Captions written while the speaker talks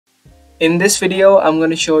In this video, I'm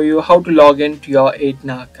going to show you how to log in to your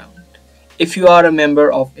Aetna account. If you are a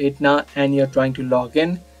member of Aetna and you're trying to log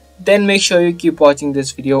in, then make sure you keep watching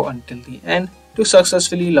this video until the end to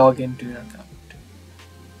successfully log into your account.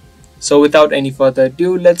 So without any further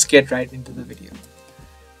ado, let's get right into the video.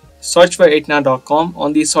 Search for Aetna.com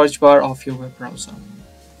on the search bar of your web browser.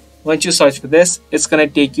 Once you search for this, it's going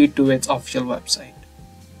to take you to its official website.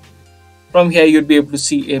 From here, you'll be able to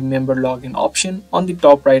see a member login option on the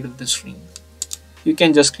top right of the screen. You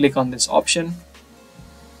can just click on this option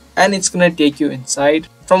and it's going to take you inside,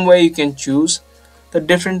 from where you can choose the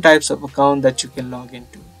different types of account that you can log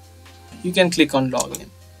into. You can click on login.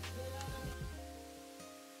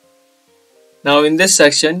 Now in this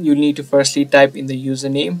section, you'll need to firstly type in the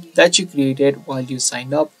username that you created while you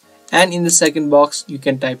signed up, and in the second box, you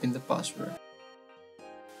can type in the password.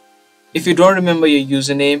 If you don't remember your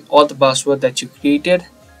username or the password that you created,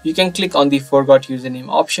 you can click on the forgot username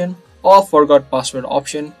option or forgot password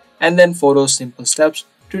option and then follow simple steps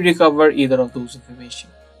to recover either of those information.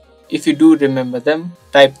 If you do remember them,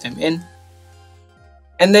 type them in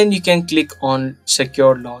and then you can click on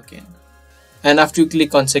secure login. And after you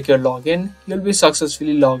click on secure login, you'll be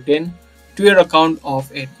successfully logged in to your account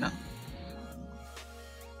of Aetna.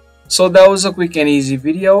 So that was a quick and easy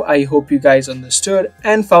video. I hope you guys understood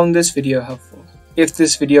and found this video helpful. If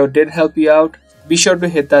this video did help you out, be sure to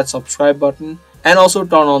hit that subscribe button and also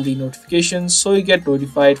turn on the notifications so you get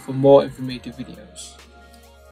notified for more informative videos.